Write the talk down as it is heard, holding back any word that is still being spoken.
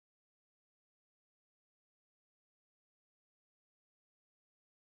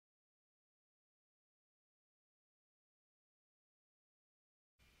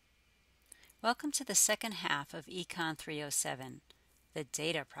Welcome to the second half of Econ 307, the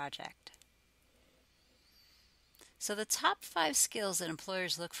Data Project. So the top 5 skills that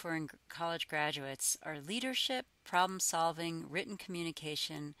employers look for in college graduates are leadership, problem solving, written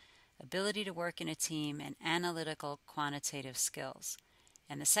communication, ability to work in a team, and analytical quantitative skills.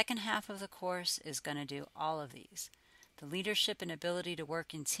 And the second half of the course is going to do all of these. The leadership and ability to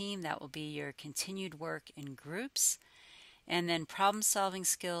work in team, that will be your continued work in groups. And then problem-solving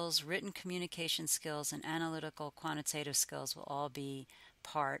skills, written communication skills, and analytical quantitative skills will all be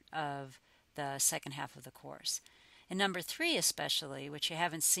part of the second half of the course. And number 3 especially, which you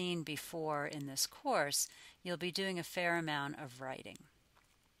haven't seen before in this course, you'll be doing a fair amount of writing.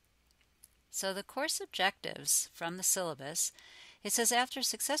 So the course objectives from the syllabus, it says after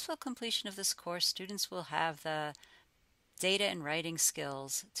successful completion of this course, students will have the data and writing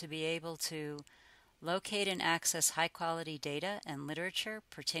skills to be able to locate and access high-quality data and literature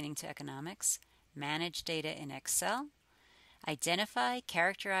pertaining to economics, manage data in Excel, identify,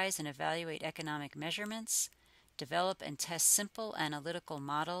 characterize, and evaluate economic measurements, develop and test simple analytical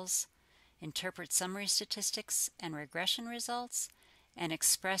models, interpret summary statistics and regression results, and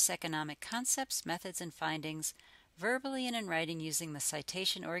express economic concepts, methods, and findings verbally and in writing using the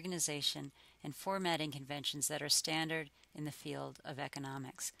citation organization and formatting conventions that are standard in the field of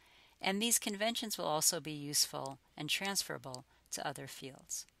economics. And these conventions will also be useful and transferable to other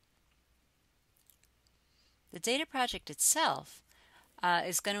fields. The data project itself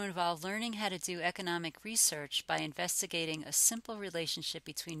is going to involve learning how to do economic research by investigating a simple relationship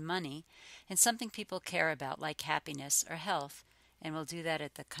between money and something people care about like happiness or health, and we'll do that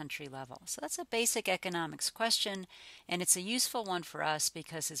at the country level. So that's a basic economics question, and it's a useful one for us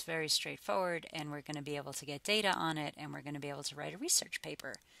because it's very straightforward, and we're going to be able to get data on it, and we're going to be able to write a research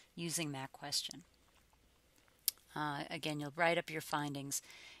paper using that question. Again, you'll write up your findings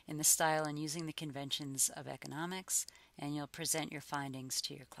in the style and using the conventions of economics, and you'll present your findings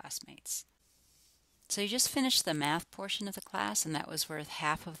to your classmates. So you just finished the math portion of the class, and that was worth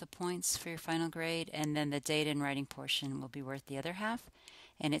half of the points for your final grade, and then the data and writing portion will be worth the other half.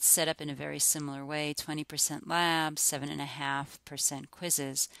 And it's set up in a very similar way, 20% labs, 7.5%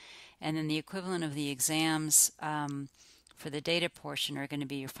 quizzes, and then the equivalent of the exams for the data portion are going to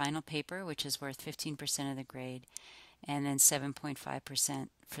be your final paper, which is worth 15% of the grade, and then 7.5%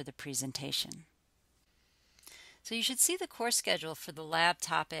 for the presentation. So you should see the course schedule for the lab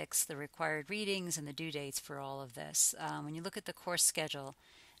topics, the required readings, and the due dates for all of this. When you look at the course schedule,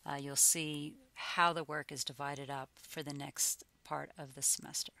 you'll see how the work is divided up for the next part of the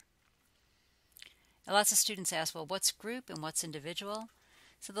semester. Now, lots of students ask, well, what's group and what's individual?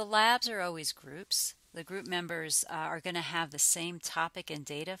 So the labs are always groups. The group members are going to have the same topic and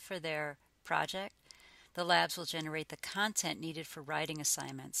data for their project. The labs will generate the content needed for writing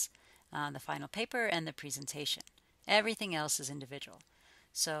assignments, the final paper, and the presentation. Everything else is individual.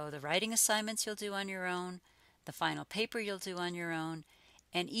 So the writing assignments you'll do on your own, the final paper you'll do on your own,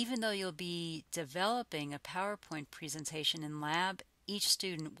 and even though you'll be developing a PowerPoint presentation in lab, each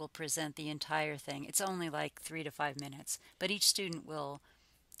student will present the entire thing. It's only like 3 to 5 minutes, but each student will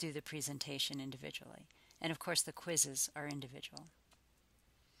do the presentation individually. And of course the quizzes are individual.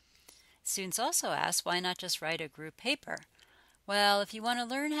 Students also ask, why not just write a group paper? Well, if you want to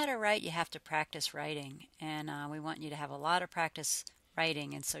learn how to write, you have to practice writing, and we want you to have a lot of practice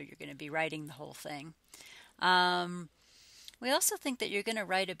writing, and so you're going to be writing the whole thing. We also think that you're going to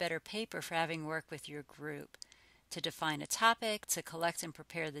write a better paper for having worked with your group to define a topic, to collect and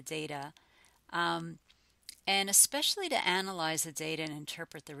prepare the data, and especially to analyze the data and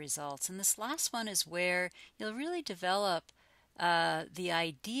interpret the results. And this last one is where you'll really develop the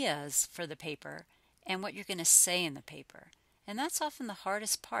ideas for the paper and what you're going to say in the paper. And that's often the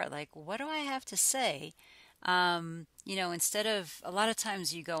hardest part. Like, what do I have to say? Instead of, a lot of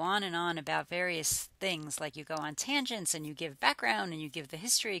times you go on and on about various things, like you go on tangents and you give background and you give the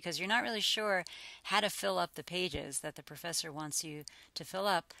history because you're not really sure how to fill up the pages that the professor wants you to fill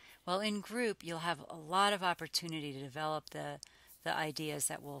up. Well, in group, you'll have a lot of opportunity to develop the ideas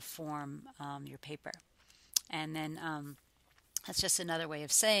that will form your paper. And then that's just another way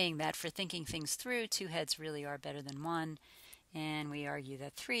of saying that for thinking things through, 2 heads really are better than 1. And we argue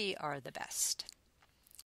that 3 are the best.